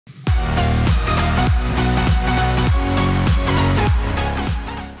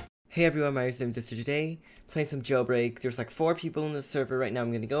Hey everyone, my name is Sister. Today, playing some Jailbreak. There's like 4 people in the server right now.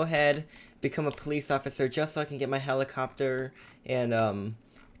 I'm gonna go ahead, become a police officer just so I can get my helicopter and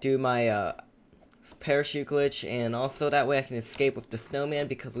do my parachute glitch, and also that way I can escape with the snowman,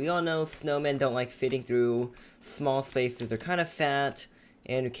 because we all know snowmen don't like fitting through small spaces. They're kind of fat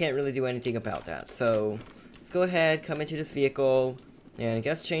and we can't really do anything about that. So let's go ahead, come into this vehicle, and I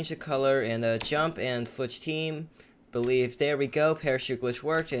guess change the color and jump and switch team. Believe, there we go, parachute glitch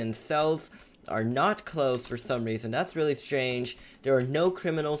worked, and cells are not closed for some reason. That's really strange. There are no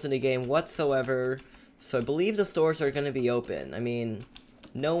criminals in the game whatsoever, so I believe the stores are going to be open. I mean,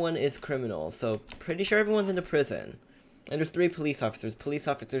 no one is criminal, so pretty sure everyone's in the prison. And there's 3 police officers. Police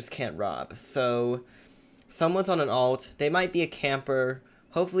officers can't rob, so someone's on an alt. They might be a camper.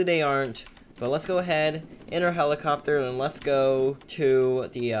 Hopefully they aren't, but let's go ahead in our helicopter and let's go to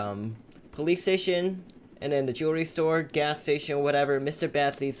the police station. And then the jewelry store, gas station, whatever, Mr.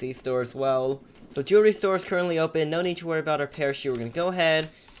 Bad CC store as well. So jewelry store is currently open. No need to worry about our parachute. We're going to go ahead,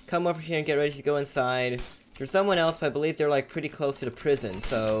 come over here and get ready to go inside. There's someone else, but I believe they're like pretty close to the prison.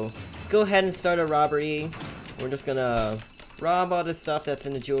 So go ahead and start a robbery. We're just going to rob all the stuff that's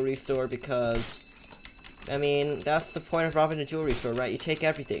in the jewelry store because, I mean, that's the point of robbing a jewelry store, right? You take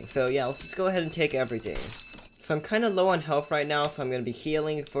everything. So yeah, let's just go ahead and take everything. So I'm kind of low on health right now, so I'm going to be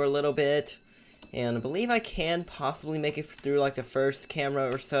healing for a little bit. And I believe I can possibly make it through like the first camera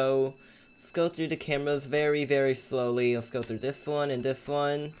or so. Let's go through the cameras very, very slowly. Let's go through this one and this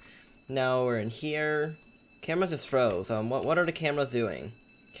one. Now we're in here. Cameras just froze. What are the cameras doing?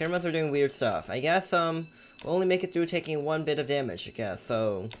 Cameras are doing weird stuff. I guess we'll only make it through taking 1 bit of damage, I guess.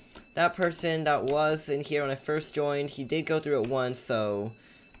 So that person that was in here when I first joined, he did go through it once, so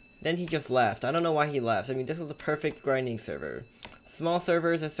then he just left. I don't know why he left. I mean, this was a perfect grinding server. Small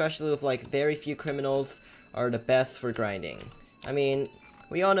servers, especially with like very few criminals, are the best for grinding. I mean,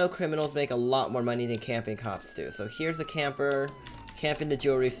 we all know criminals make a lot more money than camping cops do. So here's a camper, camp in the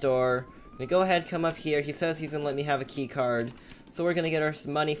jewelry store. I'm gonna go ahead, come up here. He says he's gonna let me have a key card. So we're gonna get our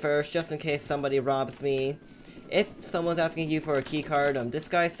money first, just in case somebody robs me. If someone's asking you for a key card, this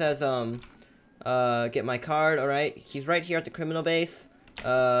guy says, get my card, alright. He's right here at the criminal base.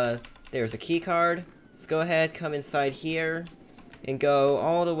 There's a key card. Let's go ahead, come inside here and go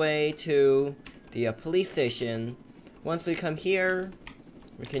all the way to the police station. Once we come here,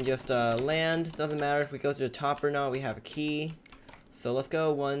 we can just land. Doesn't matter if we go to the top or not, we have a key. So let's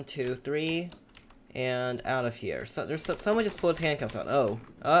go 1, 2, 3, and out of here. So there's someone just pulled his handcuffs out. Oh,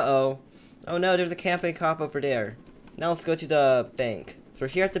 uh-oh. Oh no, there's a camping cop over there. Now let's go to the bank. So we're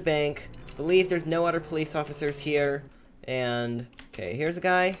here at the bank. Believe there's no other police officers here. And, okay, here's a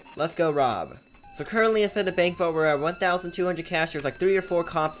guy. Let's go rob. So currently inside the bank vault we're at 1,200 cash. There's like 3 or 4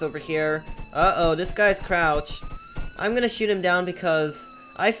 cops over here. Uh-oh, this guy's crouched. I'm gonna shoot him down because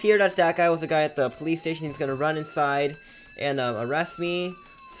I fear that guy was the guy at the police station. He's gonna run inside and arrest me.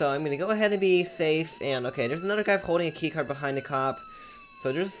 So I'm gonna go ahead and be safe. And okay, there's another guy holding a keycard behind the cop.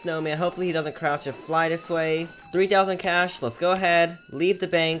 So there's a snowman. Hopefully he doesn't crouch and fly this way. 3,000 cash. Let's go ahead, leave the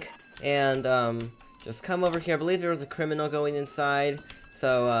bank, and just come over here. I believe there was a criminal going inside.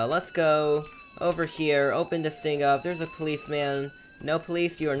 So let's go over here, open this thing up. There's a policeman. No,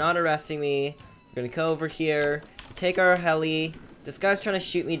 police, you are not arresting me. We're gonna go over here, take our heli. This guy's trying to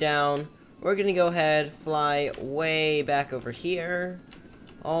shoot me down. We're gonna go ahead, fly way back over here,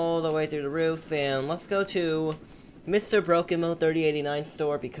 all the way through the roofs, and let's go to Mr. Broken Mo 3089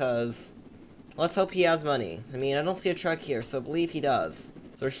 store because let's hope he has money. I mean, I don't see a truck here, so I believe he does.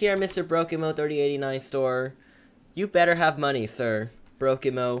 So we're here at Mr. Broken Mo 3089 store. You better have money, sir.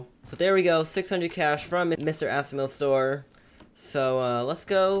 Broken Mo. So there we go, 600 cash from Mr. Asimil store. So let's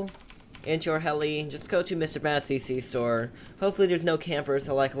go into our heli. Just go to Mr. Bad CC store. Hopefully there's no campers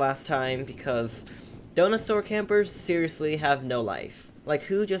like last time, because donut store campers seriously have no life. Like,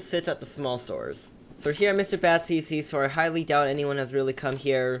 who just sits at the small stores? So here at Mr. Bad CC store, I highly doubt anyone has really come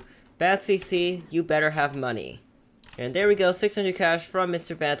here. Bad CC, you better have money. And there we go, 600 cash from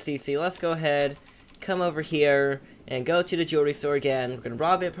Mr. Bad CC. Let's go ahead, come over here, and go to the jewelry store again. We're gonna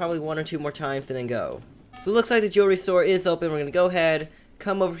rob it probably 1 or 2 more times and then go. So it looks like the jewelry store is open. We're gonna go ahead,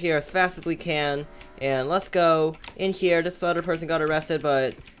 come over here as fast as we can, and let's go in here. This other person got arrested,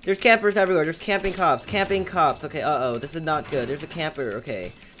 but there's campers everywhere. There's camping cops. Camping cops. Okay, uh-oh, this is not good. There's a camper.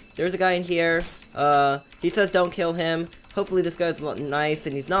 Okay, there's a guy in here. He says don't kill him. Hopefully this guy's nice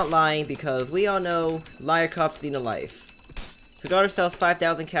and he's not lying, because we all know liar cops need a life. So got ourselves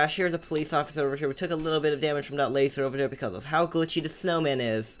 5,000 cash. Here's a police officer over here. We took a little bit of damage from that laser over there because of how glitchy the snowman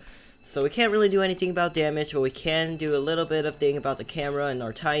is. So we can't really do anything about damage, but we can do a little bit of thing about the camera and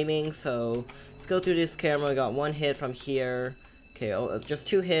our timing. So let's go through this camera. We got 1 hit from here. Okay, just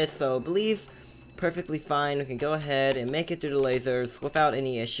 2 hits, so I believe perfectly fine. We can go ahead and make it through the lasers without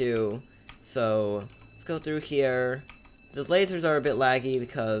any issue. So, let's go through here. Those lasers are a bit laggy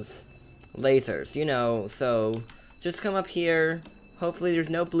because lasers, you know. So, just come up here. Hopefully there's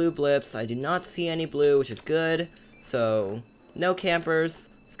no blue blips. I do not see any blue, which is good. So, no campers.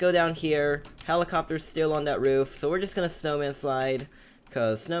 Let's go down here. Helicopter's still on that roof, so we're just gonna snowman slide,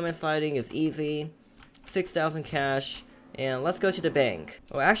 because snowman sliding is easy. 6,000 cash, and let's go to the bank.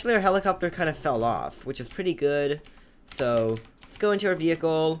 Oh, actually our helicopter kind of fell off, which is pretty good. So, let's go into our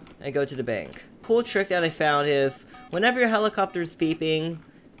vehicle and go to the bank. Cool trick that I found is, whenever your helicopter's beeping,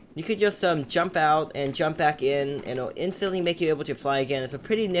 you could just jump out and jump back in, and it'll instantly make you able to fly again. It's a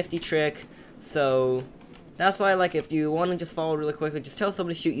pretty nifty trick, so that's why, like, if you want to just fall really quickly, just tell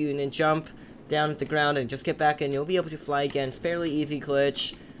somebody to shoot you and then jump down at the ground and just get back in. You'll be able to fly again. It's fairly easy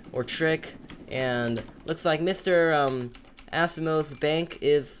glitch or trick, and looks like Mr. Asimo's bank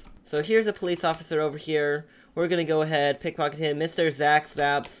is... So here's a police officer over here. We're gonna go ahead, pickpocket him. Mr. Zach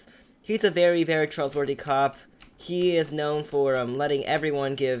Zaps. He's a very, very trustworthy cop. He is known for letting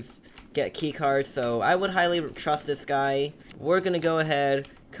everyone get key cards, so I would highly trust this guy. We're gonna go ahead,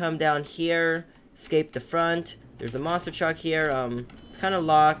 come down here, escape the front. There's a monster truck here. It's kind of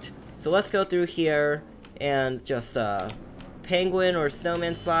locked, so let's go through here and just penguin or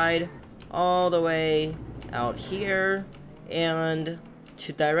snowman slide all the way out here and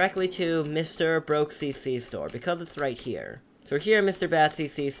directly to Mr. Broke CC store, because it's right here. So here, Mr. Bad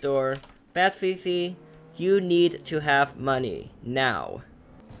CC store. Bad CC, you need to have money now.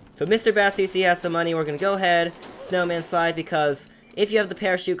 So Mr. Bad CC has some money. We're gonna go ahead, snowman slide, because if you have the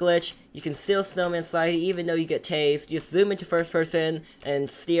parachute glitch, you can still snowman slide even though you get tased. You just zoom into first person and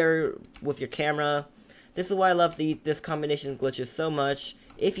steer with your camera. This is why I love this combination of glitches so much.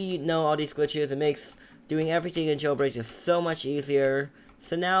 If you know all these glitches, it makes doing everything in Jailbreak just so much easier.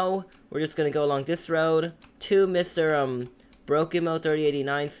 So now, we're just gonna go along this road to Mr. Brokemo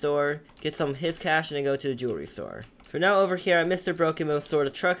 3089 store, get some of his cash, and then go to the jewelry store. So now over here at Mr. Brokemo store, the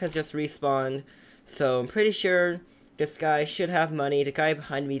truck has just respawned, so I'm pretty sure this guy should have money. The guy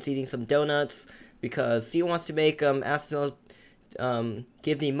behind me is eating some donuts, because he wants to make Asimo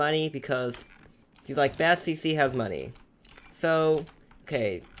give me money, because he's like, Bad CC has money. So,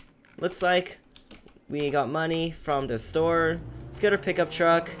 okay, looks like we got money from the store. Let's get our pickup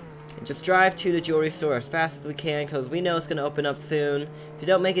truck and just drive to the jewelry store as fast as we can, because we know it's going to open up soon. If you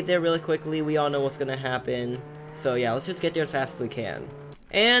don't make it there really quickly, we all know what's going to happen. So yeah, let's just get there as fast as we can.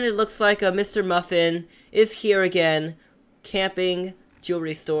 And it looks like Mr. Muffin is here again, camping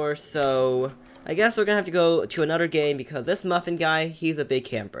jewelry store. So I guess we're going to have to go to another game, because this Muffin guy, he's a big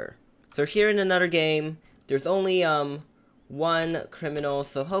camper. So here in another game, there's only one criminal,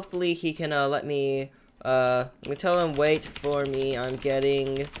 so hopefully he can let me... I'm gonna tell him, wait for me, I'm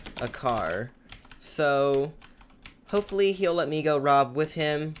getting a car. So, hopefully he'll let me go rob with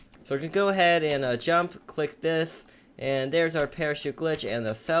him. So we're gonna go ahead and jump, click this, and there's our parachute glitch, and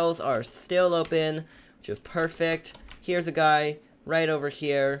the cells are still open, which is perfect. Here's a guy right over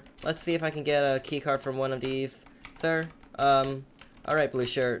here. Let's see if I can get a key card from one of these. Sir, alright, blue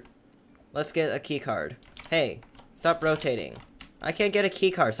shirt. Let's get a key card. Hey, stop rotating. I can't get a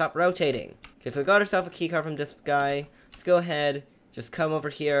key card, stop rotating. Okay, so we got ourselves a key card from this guy. Let's go ahead, just come over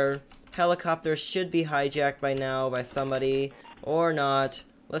here. Helicopter should be hijacked by now by somebody, or not.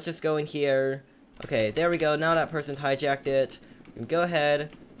 Let's just go in here. Okay, there we go, now that person's hijacked it. We can go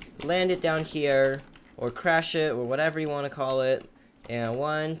ahead, land it down here, or crash it, or whatever you want to call it. And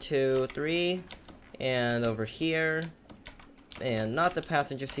 1, 2, 3, and over here. And not the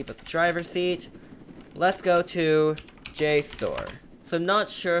passenger seat, but the driver's seat. Let's go to J store. So I'm not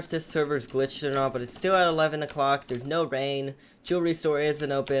sure if this server's glitched or not, but it's still at 11 o'clock. There's no rain. Jewelry store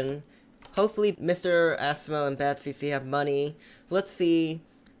isn't open. Hopefully Mr. Asimo and Bad CC have money. Let's see,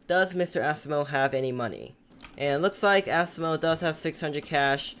 does Mr. Asimo have any money? And looks like Asimo does have 600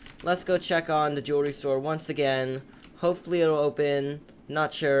 cash. Let's go check on the jewelry store once again. Hopefully it'll open.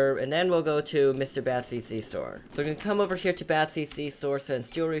 Not sure. And then we'll go to Mr. Bad CC store. So we're going to come over here to Bad CC store since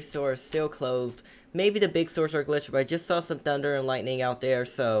jewelry store is still closed. Maybe the big stores are glitched, but I just saw some thunder and lightning out there.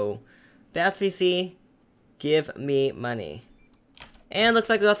 So, Bad CC, give me money. And looks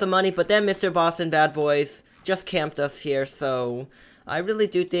like we got some money, but then Mr. Boss and Bad Boys just camped us here. So, I really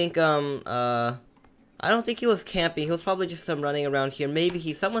do think, I don't think he was camping. He was probably just running around here.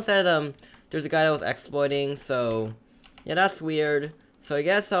 Maybe someone said, there's a guy that was exploiting. So, yeah, that's weird. So I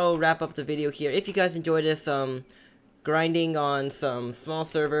guess I'll wrap up the video here. If you guys enjoyed this, grinding on some small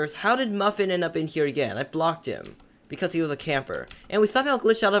servers. How did Muffin end up in here again? I blocked him because he was a camper. And we somehow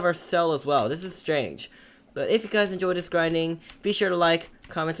glitched out of our cell as well. This is strange. But if you guys enjoyed this grinding, be sure to like,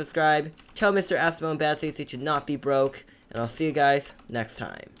 comment, subscribe, tell Mr. Asimo and Bad Stacy to not be broke, and I'll see you guys next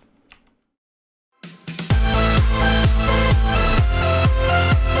time.